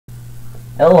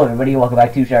Hello everybody, welcome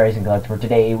back to SIC Racing RAK. For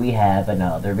today we have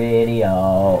another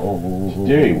video.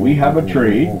 Today we have a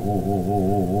trade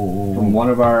from one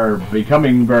of our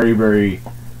becoming very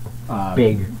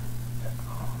big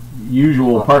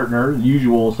usual partners,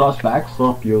 usual suspects.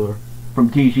 Popular. From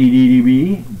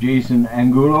TCDB, Jason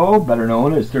Angulo, better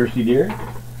known as Thirsty Deer.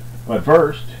 But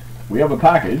first, we have a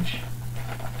package,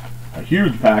 a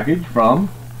huge package from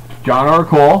John R.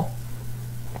 Cole,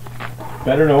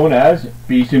 better known as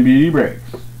Beast and Beauty Breaks.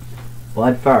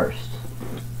 But first,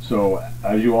 so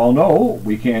as you all know,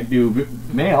 we can't do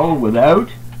mail without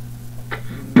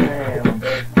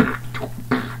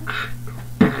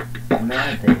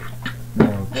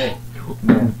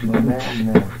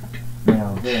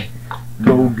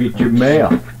go get your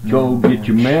mail. Go get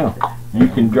your mail. You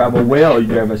can drive a whale, you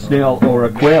drive a snail or a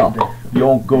quail. You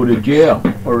won't go to jail,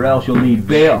 or else you'll need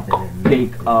bail.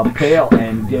 Take a pail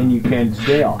and then you can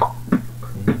sail.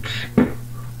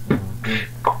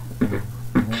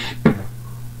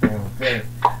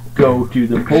 Go to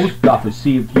the post office,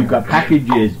 see if you got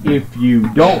packages. If you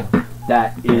don't,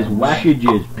 that is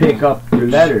wackages. Pick up your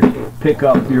letters, pick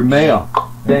up your mail.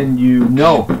 Then you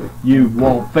know you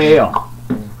won't fail.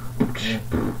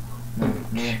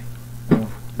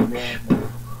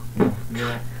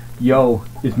 Yo,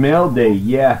 it's mail day,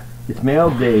 yeah, it's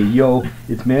mail day. Yo,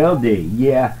 it's mail day,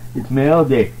 yeah, it's mail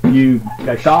day.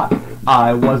 I thought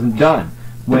I wasn't done.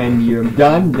 When you're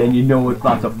done, then you know it's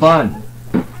lots of fun.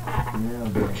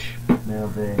 mail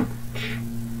day.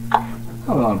 I'm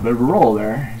on a bit of a roll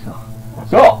there.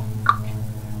 So,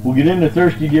 we'll get into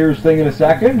Thirsty Deer's thing in a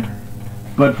second.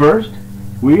 But first,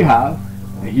 we have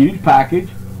a huge package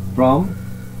from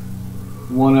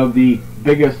one of the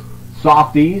biggest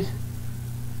softies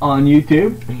on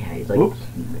YouTube. Yeah, he's like, oops.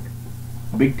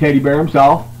 Big teddy bear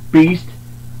himself, Beast,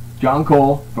 John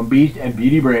Cole from Beast and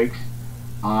Beauty Breaks.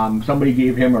 Somebody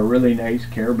gave him a really nice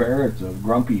Care Bear. It's a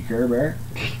grumpy Care Bear.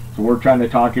 So we're trying to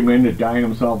talk him into dyeing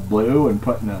himself blue and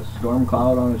putting a storm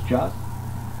cloud on his chest.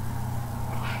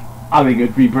 I think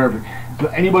it'd be perfect. So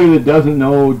anybody that doesn't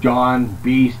know John,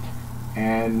 Beast,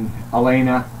 and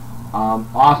Alaina,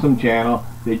 awesome channel.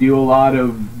 They do a lot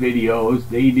of videos.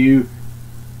 They do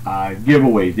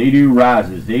giveaways. They do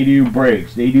razzes. They do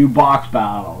breaks. They do box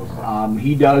battles.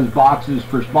 He does boxes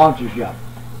for sponsorship.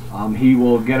 He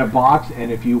will get a box,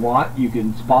 and if you want, you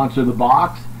can sponsor the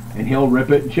box, and he'll rip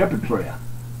it and ship it for you.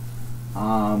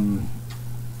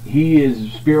 He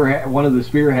is one of the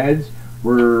spearheads.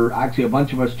 We're actually, a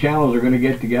bunch of us channels are going to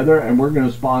get together, and we're going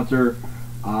to sponsor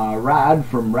Rad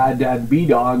from Rad Dad B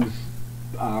Dogs.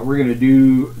 We're going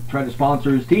to try to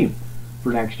sponsor his team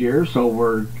for next year.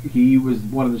 So he was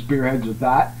one of the spearheads with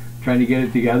that, trying to get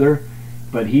it together.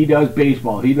 But he does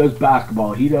baseball, he does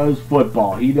basketball, he does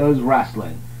football, he does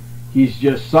wrestling. He's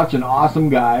just such an awesome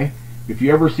guy. If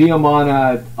you ever see him on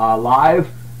a live,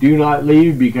 do not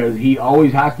leave, because he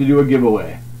always has to do a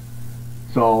giveaway.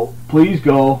 So please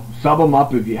go sub him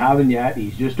up if you haven't yet.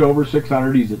 He's just over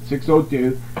 600. He's at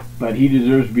 602, but he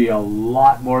deserves to be a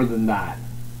lot more than that.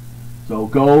 So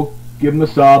go give him a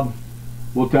sub.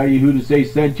 We'll tell you who to say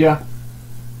sent you.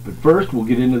 But first, we'll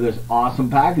get into this awesome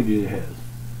package of his.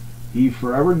 He's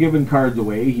forever giving cards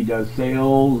away. He does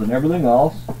sales and everything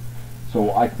else.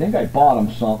 So I think I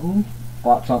bought something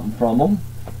from him.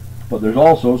 But there's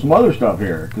also some other stuff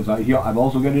here, because I've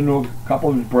also got into a couple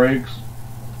of his breaks.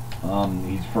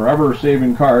 He's forever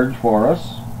saving cards for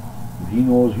us. He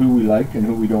knows who we like and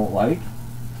who we don't like.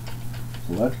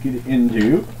 So let's get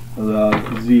into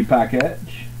the Z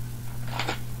package.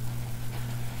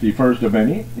 The first of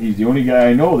any. He's the only guy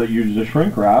I know that uses a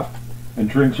shrink wrap and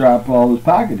shrinks wrap all his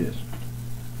packages,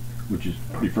 which is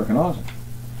pretty freaking awesome.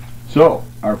 So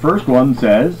our first one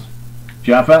says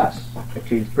Jeff S.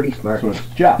 Actually, he's pretty smart. So it's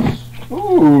Jeff's.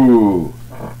 Ooh,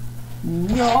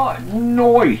 nice.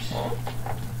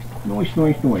 Nice.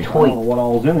 I don't know what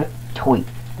all's in it. Toy.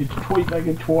 It's toy like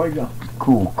a toy gun.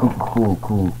 Cool.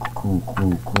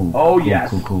 Oh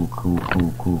yes. Cool.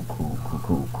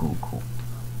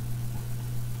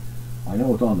 I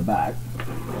know it's on the back.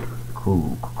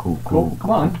 Cool. Come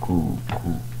on. Cool.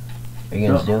 Are you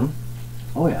gonna zoom?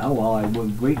 Oh yeah. Well, I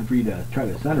was waiting for you to try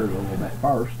to center it a little bit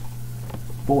first.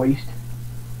 Voiced.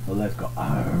 So let's go.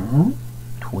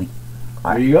 Tweet.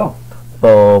 There you go.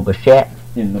 Boba Fett.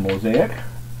 In the mosaic.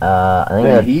 I think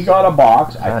then he got a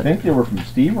box. I think they were from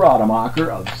Steve Rademacher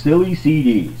of Silly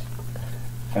CDs.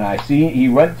 And he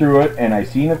went through it, and I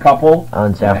seen a couple.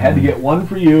 And I had to get one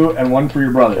for you and one for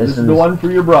your brother. This is the one for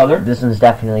your brother. This one's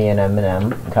definitely an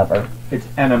M&M cover. It's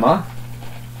Enema.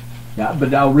 Yeah,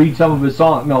 but I'll read some of his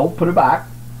songs. No, put it back.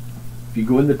 If you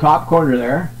go in the top corner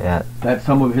there, yeah, that's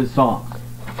some of his songs.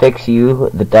 Fix You,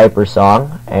 the diaper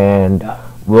song, and yeah.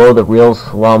 Roll the real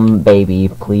slum baby,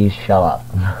 please shut up.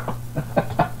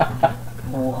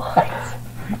 What?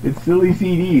 It's silly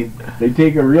CDs. They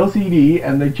take a real CD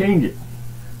and they change it.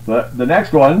 But the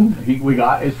next one we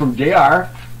got is from JR,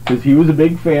 because he was a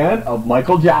big fan of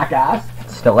Michael Jackass.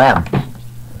 Still am.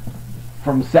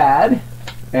 From Sad,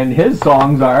 and his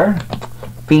songs are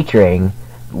featuring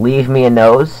Leave Me a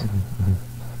Nose,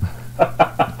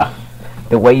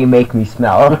 The Way You Make Me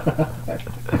Smell,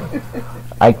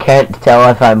 I Can't Tell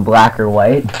If I'm Black or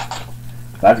White.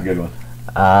 That's a good one.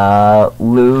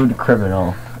 Lewd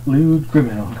Criminal. Lewd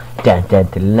Criminal. Dun, dun,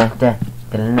 dun, dun, dun,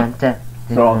 dun, dun, dun.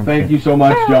 So thank you so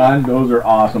much, John. Those are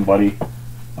awesome, buddy.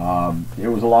 It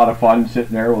was a lot of fun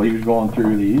sitting there while he was going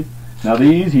through these. Now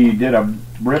these, he did a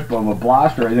rip of a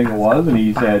blaster, I think it was, and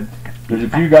he said there's a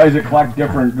few guys that collect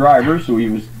different drivers, so he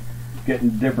was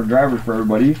getting different drivers for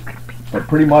everybody. But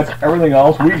pretty much everything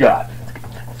else we got.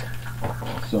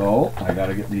 So I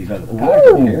gotta get these out of the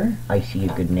package here. I see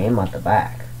a good name on the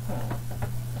back.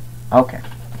 Okay.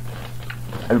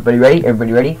 Everybody ready?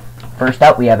 Everybody ready? First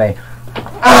up, we have a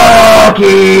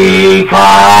rookie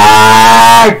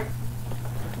card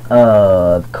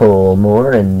of Cole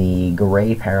Moore in the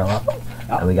gray parallel.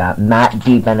 And we got Matt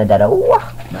D. Benedetto.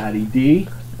 Matty D.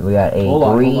 We got a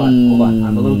hold green on.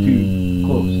 I'm a little too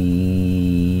close.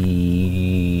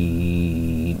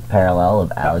 Parallel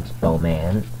of Alex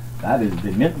Bowman. That is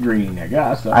the mint green, I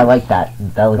guess. I like that.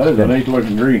 That looks good. That is good. a nice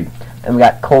looking green. And we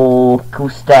got Cole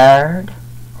Custard.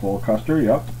 Cole Custer,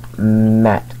 yep.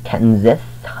 Matt Kenseth.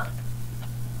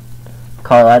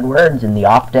 Carl Edwards in the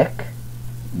optic.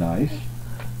 Nice.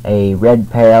 A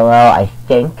red parallel, I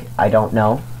think. I don't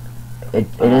know. It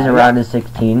is around a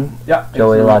 16. Yeah.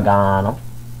 Joey Logano.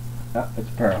 Yeah, it's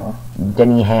parallel.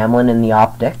 Denny Hamlin in the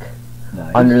optic.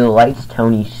 Nice. Under the lights,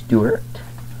 Tony Stewart.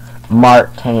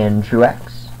 Martin Truex.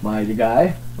 Mighty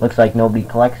guy. Looks like nobody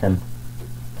collects him.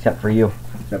 Except for you.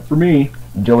 Except for me.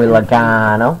 Joey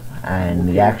Logano. And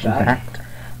the action pack.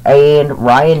 And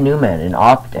Ryan Newman in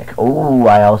optic. Oh,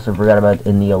 I also forgot about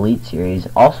in the Elite Series.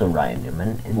 Also Ryan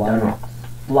Newman in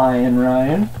Flying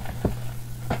Ryan.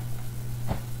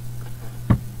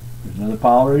 There's another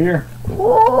pile right here.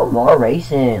 Whoa, more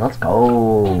racing. Let's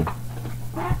go.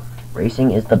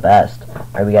 Racing is the best.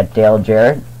 Alright, we got Dale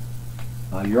Jarrett.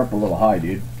 You're up a little high,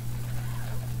 dude.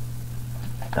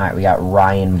 Alright, we got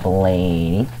Ryan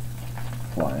Blaney.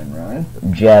 Flying Ryan.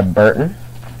 Jeb Burton.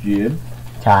 Jib.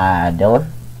 Ty Dillon.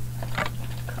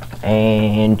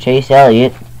 And Chase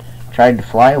Elliott tried to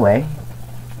fly away.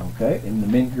 Okay, in the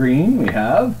mint green we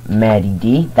have Matty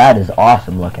D. That is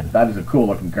awesome looking. That is a cool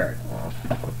looking card.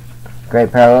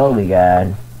 Great parallel. We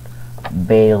got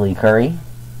Bailey Curry.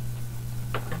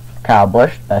 Kyle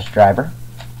Busch, best driver.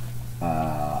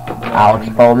 Alex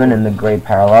Bowman in the great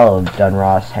parallel of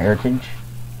Dunross Heritage.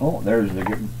 Oh, there's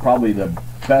probably the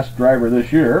best driver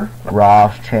this year.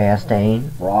 Ross Chastain.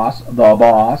 Ross, the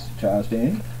boss,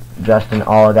 Chastain. Justin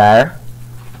Allgaier.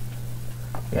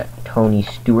 We got Tony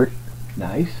Stewart.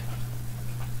 Nice.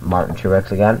 Martin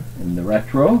Truex again. In the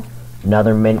retro.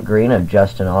 Another mint green of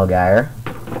Justin Allgaier.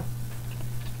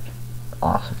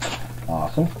 Awesome.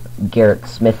 Awesome. Garrett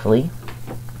Smithley.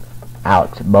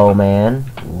 Alex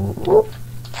Bowman. Ooh.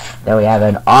 Then we have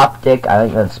an optic. I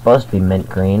think that's supposed to be mint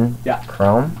green. Yeah.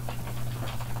 Chrome.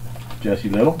 Jesse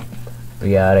Little.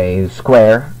 We got a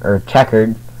square or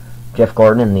checkered Jeff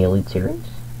Gordon in the Elite Series.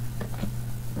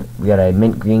 We got a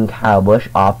mint green Kyle Busch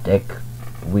optic,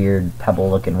 weird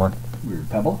pebble looking one. Weird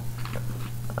pebble.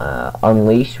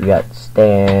 Unleashed. We got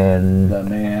Stan. The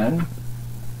man.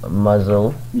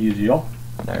 Muzzle. Musial.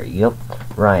 There you go.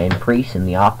 Ryan Preece in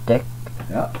the optic.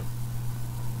 Yeah.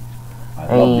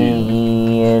 I love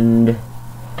these. And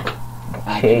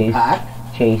Chase. Pack.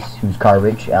 Chase, who's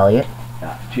garbage. Elliott.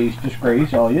 Yeah. Chase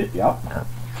Disgrace. Elliott. Yep.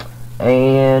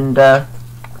 And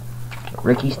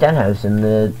Ricky Stenhouse in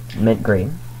the mint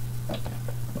green.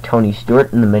 Tony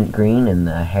Stewart in the mint green and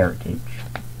the Heritage.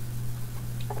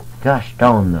 Gosh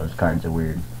darn, those cards are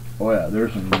weird. Oh yeah,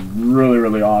 there's some really,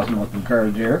 really awesome looking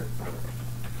cards here.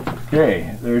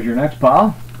 Okay, there's your next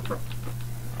pile.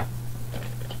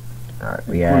 Alright,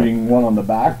 we got including one on the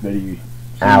back that he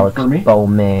Alex for me.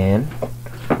 Bowman,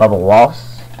 Bubba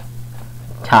Wallace,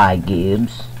 Ty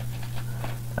Gibbs,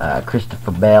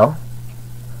 Christopher Bell,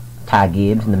 Ty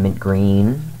Gibbs in the mint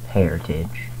green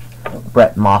Heritage,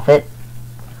 Brett Moffitt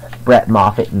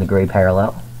in the gray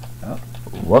parallel. Oh.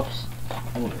 Whoops.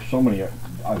 Oh, there's so many.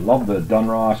 I love the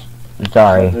Dunross.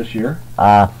 Sorry. This year.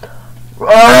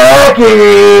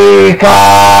 Rookie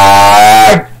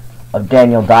card of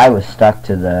Daniel Dye was stuck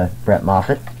to the Brett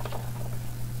Moffitt.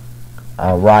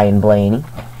 Ryan Blaney.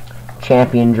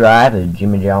 Champion drive of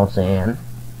Jimmy Johnson.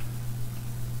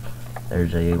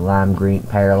 There's a lime green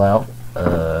parallel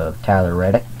of Tyler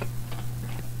Reddick.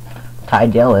 Ty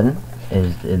Dillon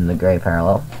is in the gray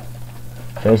parallel.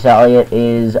 Chase Elliott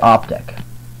is Optic.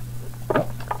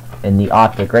 In the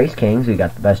Optic Race Kings, we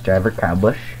got the best driver, Kyle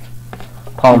Busch.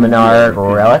 Paul Menard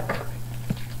Relic.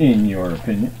 In your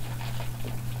opinion.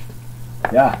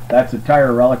 Yeah, that's a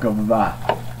tire relic of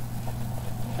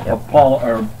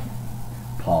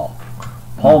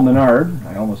Paul Menard.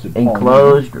 I almost said Paul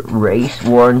Enclosed Menard. race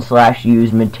worn /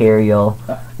 used material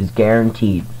is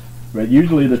guaranteed. But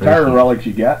usually the tire relics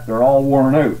you get, they're all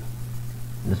worn out.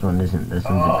 This one isn't. This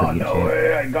one's in pretty good no shape.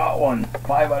 way, I got one.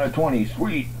 5 out of 20.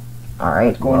 Sweet.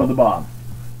 Alright. Going to the bottom.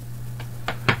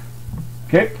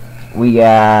 Okay. We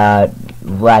got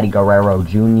Vladdy Guerrero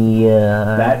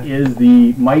Jr. That is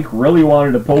the... Mike really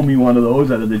wanted to pull me one of those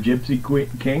out of the Gypsy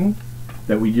King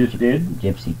that we just did.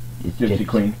 Gypsy. It's Gypsy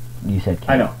Queen. You said King.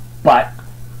 I know. But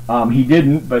he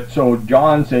didn't. But so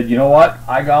John said, you know what?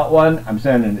 I got one. I'm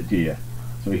sending it to you.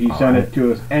 So he sent it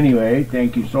to us anyway.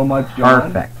 Thank you so much,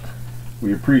 John. Perfect.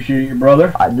 We appreciate you,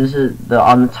 brother. This is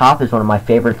on the top is one of my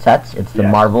favorite sets. It's the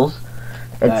Marvels.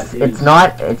 It's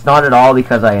not at all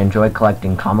because I enjoy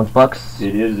collecting comic books.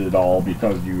 It is at all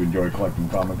because you enjoy collecting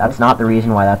comic books. That's not the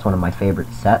reason why that's one of my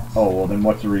favorite sets. Oh, well then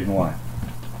what's the reason why?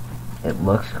 It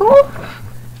looks cool.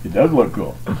 It does look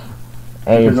cool.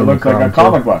 And because it looks like a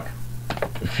comic book.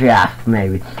 Yeah,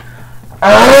 maybe.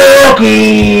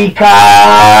 Rookie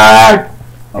card!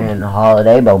 And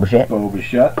Holiday Boba Shit. Boba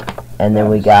Shit. And then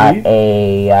we got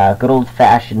a good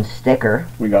old-fashioned sticker.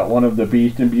 We got one of the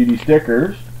Beast and Beauty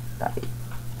stickers.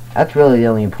 That's really the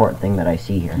only important thing that I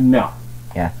see here. No.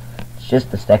 Yeah. It's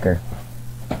just the sticker.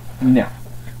 No.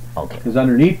 Okay. Because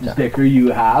underneath the sticker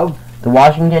you have... The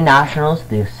Washington Nationals,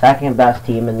 the second best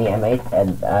team in the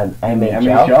MHL.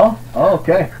 MHL? Oh,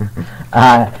 okay.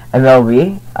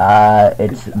 MLB,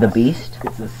 it's the Beast.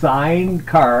 It's a signed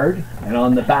card, and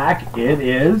on the back it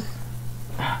is...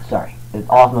 Sorry.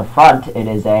 On the front, it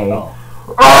is a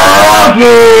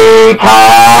rookie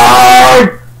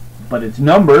card! But it's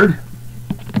numbered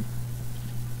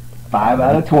 5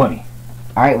 out of 20.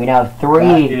 Alright, we now have 3.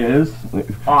 That is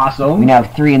awesome. We now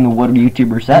have 3 in the Wood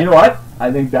YouTuber set. You know what?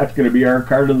 I think that's going to be our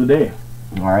card of the day.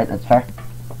 Alright, that's fair.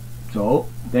 So,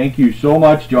 thank you so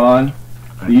much, John.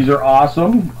 These are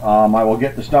awesome. I will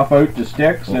get the stuff out to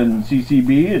Sticks and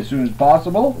CCB as soon as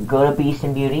possible. Go to Beast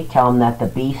and Beauty. Tell them that the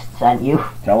Beast sent you.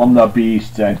 Tell them the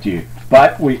Beast sent you.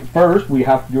 But first, we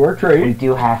have to do our trade. We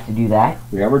do have to do that.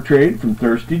 We have our trade from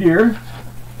Thirsty Deer.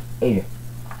 Hey,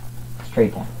 it's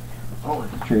trade time. Oh,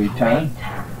 it's trade time.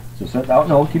 So set that.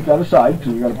 No, keep that aside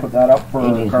because we got to put that up for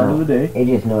the card of the day.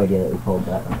 AJ has no idea that we pulled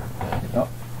that. Yep.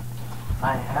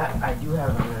 I do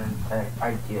have an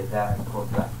idea that I pulled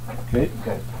that. Okay. You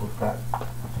guys pulled that.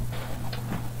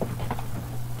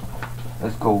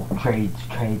 Let's go trade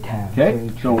time. Okay.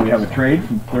 So we have a trade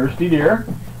from Thirsty Deer.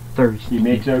 He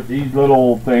makes out these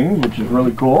little things, which is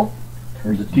really cool.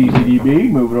 There's a TCDB.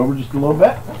 Move it over just a little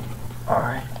bit.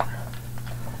 Alright.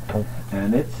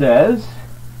 And it says,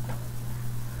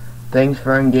 thanks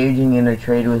for engaging in a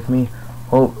trade with me.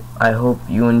 I hope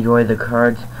you enjoy the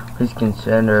cards. Please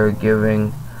consider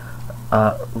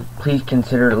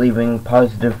leaving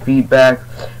positive feedback.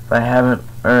 If I haven't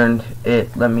earned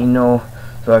it, let me know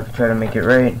so I can try to make it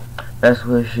right. Best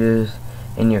wishes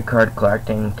in your card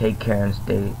collecting. Take care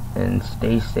and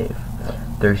stay safe.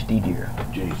 Thirsty Deer.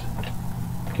 Jason.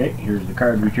 Okay, here's the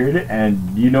card we traded,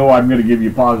 and you know I'm going to give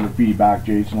you positive feedback,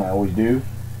 Jason. I always do.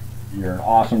 You're an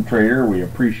awesome trader. We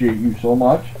appreciate you so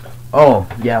much. Oh,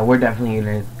 yeah, we're definitely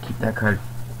going to keep that card.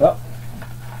 Yep.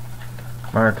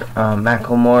 Mark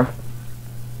Macklemore.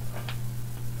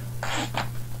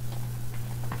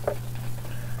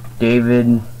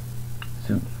 David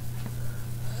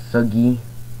Suggy.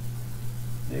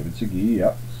 David Segui,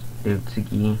 yep. David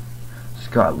Segui.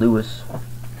 Scott Lewis.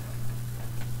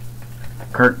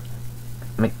 Kurt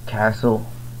McCaskill.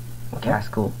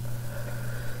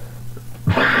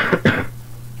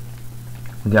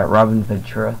 We got Robin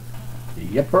Ventura.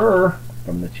 Yepper.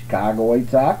 From the Chicago White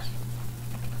Sox.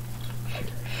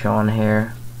 Sean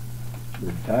Hare.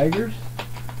 The Tigers.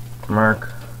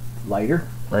 Mark Leiter.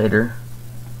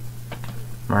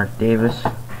 Mark Davis.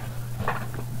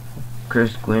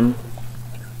 Chris Gwynn.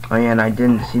 Oh yeah, and I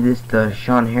didn't see this. The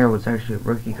Sean Hare was actually a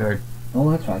rookie card.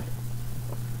 Oh, that's fine.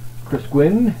 Chris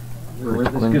Gwynn.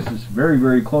 This is very,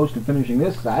 very close to finishing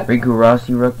this set. Rico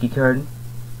Rossi rookie card.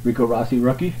 Rico Rossi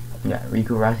rookie. Yeah,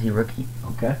 Rico Rossi rookie.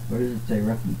 Okay. Where does it say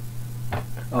rookie?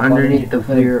 Underneath the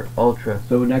Fleer Ultra.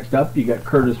 So next up, you got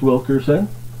Curtis Wilkerson.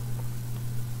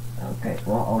 Okay,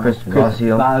 well, Chris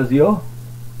Fazio.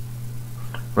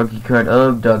 Rookie card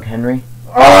of Doug Henry.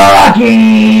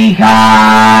 Rookie card!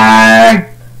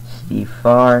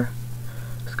 Farr,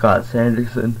 Scott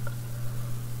Sanderson,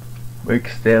 Rick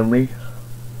Stanley,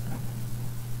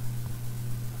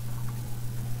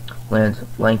 Lance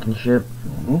Blankenship,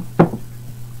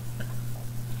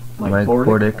 Mike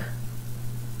Bordick,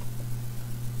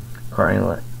 Corey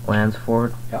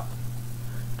Lansford, Yep.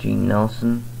 Gene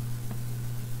Nelson,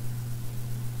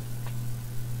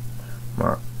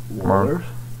 Mark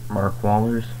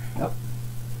Wallers, Yep.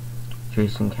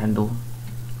 Jason Kendall,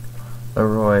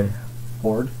 Leroy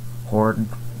Horde,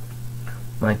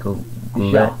 Michael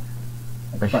Goulet,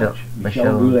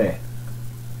 Michel Goulet,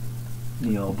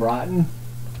 Neil Broughton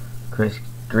Chris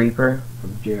Draper,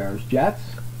 from JR's Jets,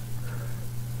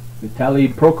 Vitaly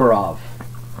Prokhorov,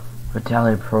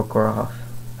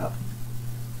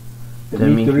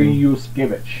 Dmitry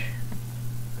Yuskevich.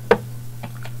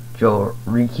 Joe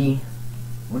Ricci,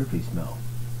 What if he smell?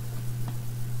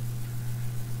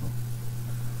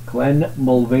 Glenn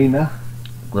Mulvaney.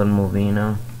 Glenn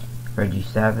Mulvina, Reggie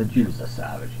Savage, He was a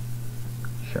savage.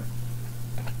 Sure.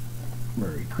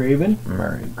 Murray Craven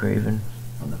Murray Graven,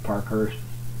 on the Parkhurst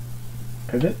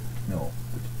pivot. No,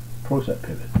 Proset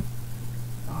pivot.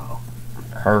 Oh,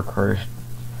 Parkhurst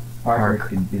Parkhurst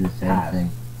could be the same Pass.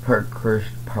 thing. Parkhurst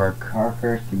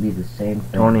could be the same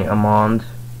thing. Tony Amond,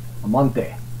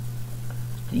 Amante.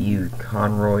 Steve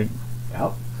Conroy,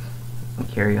 Yep.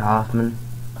 Kerry Hoffman,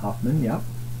 Yep.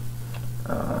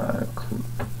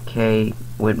 Kay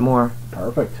Whitmore,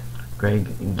 Perfect. Greg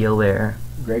Gilbert.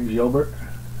 Greg Gilbert.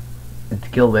 It's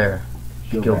Gilbert.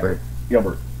 Gilbert.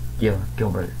 Gilbert. Gilbert.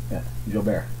 Gilbert. Yeah,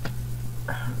 Gilbert.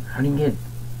 How do you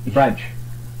get French.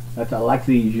 That's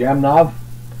Alexei Zhamnov.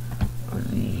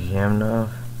 Zhamnov?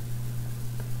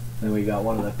 Then we got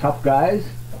one of the tough guys,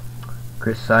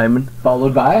 Chris Simon.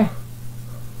 followed by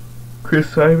Chris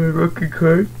Simon rookie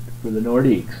card. for the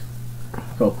Nordiques.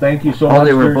 So thank you so Oh, much.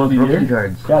 they were both Thirsty rookie Deer.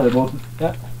 cards. Yeah, they're both.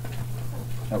 Yeah.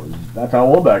 That's how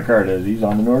old that card is. He's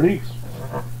on the Nordiques.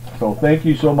 So thank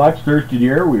you so much, Thirsty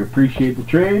Deer. We appreciate the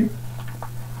trade.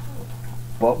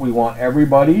 But we want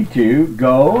everybody to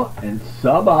go and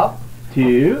sub up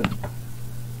to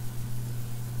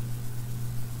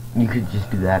You could just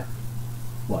do that.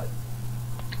 what?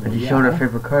 I just showed our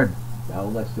favorite card. Well,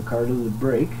 that's the card of the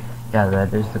break. Yeah,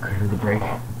 that is the card of the break.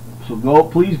 So go,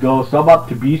 please go sub up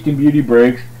to Beast and Beauty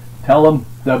Breaks. Tell them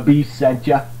the Beast sent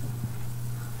ya.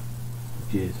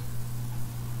 Jeez.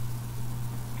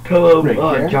 Hello, Right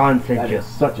there. John sent That you. is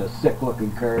such a sick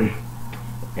looking card.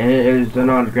 And it is an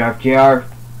autograph, JR.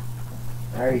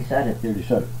 I already said it. You already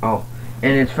said it.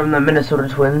 And it's from the Minnesota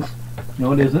Twins.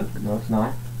 No, it isn't. No, it's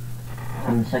not.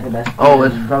 I'm the second best. Oh,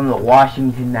 it's from the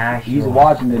Washington Nationals. He's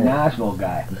watching the National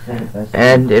guy. You said it best.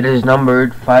 And it is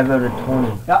numbered 5 out of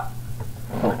 20.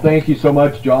 So thank you so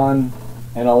much, John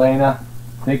and Alaina.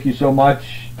 Thank you so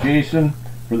much, Jason,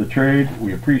 for the trade.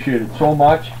 We appreciate it so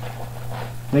much.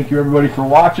 Thank you, everybody, for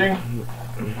watching.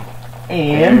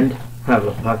 And have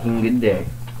a fucking good day.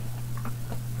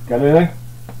 got anything?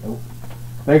 Nope.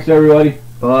 Thanks, everybody.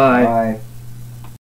 Bye. Bye.